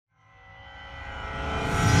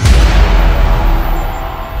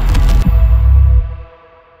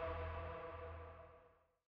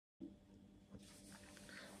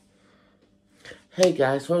Hey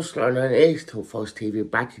guys, what's going on? It's Nottingham Forest TV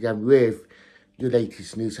back again with your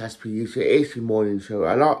latest news as per usual. It's the morning show.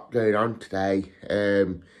 A lot going on today,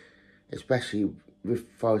 especially with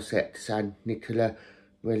Forest sector and Nicola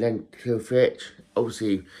Milenkovic.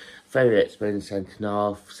 Obviously, very experienced centre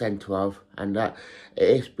half, and that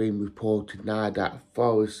it has been reported now that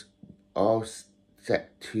Forest are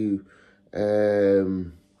set to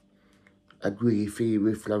agree fee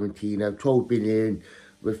with Florentino, 12 billion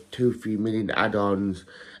with 2-3 million add-ons.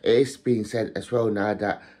 It's been said as well now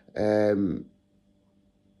that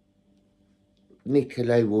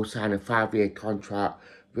Nicola will sign a 5-year contract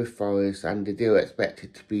with Forest, and the deal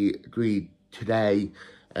expected to be agreed today.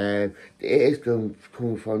 It is going to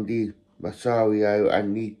come from Di Massario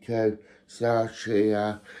and Nico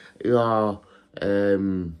Sarchia, who are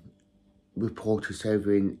reporters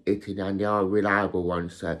over in Italy, and they are reliable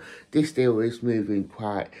ones. So this deal is moving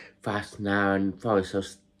quite fast now, and Forest are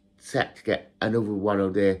set to get another one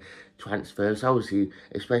of their transfers. Obviously,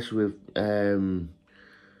 especially with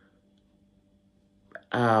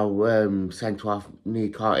our centre-half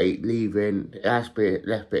Nicarti leaving, it has been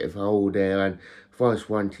left a bit of a hole there, and Forest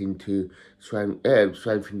wanting to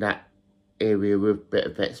strengthen that area with a bit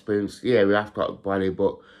of experience. Yeah, we have got Bali,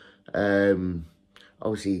 but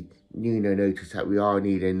obviously Nuno noticed that we are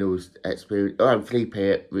needing those experience.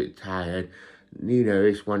 Felipe retired. Nuno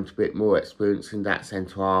is wanting a bit more experience in that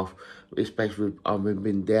centre half, especially with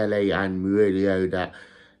Mindele and Murillo, that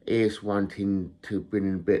is wanting to bring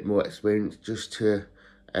in a bit more experience just to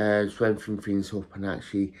strengthen things up and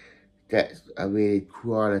actually get a really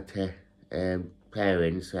quality player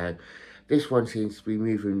in. So this one seems to be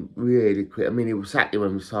moving really quick. I mean, it was Sunday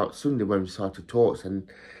when we started talks, and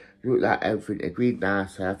look like everything agreed now.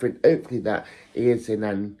 So I think hopefully that he is in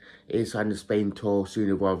and is on the Spain tour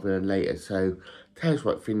sooner rather than later. So tell us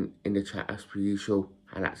what you think in the chat as per usual,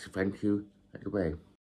 and actually thank you. By the way.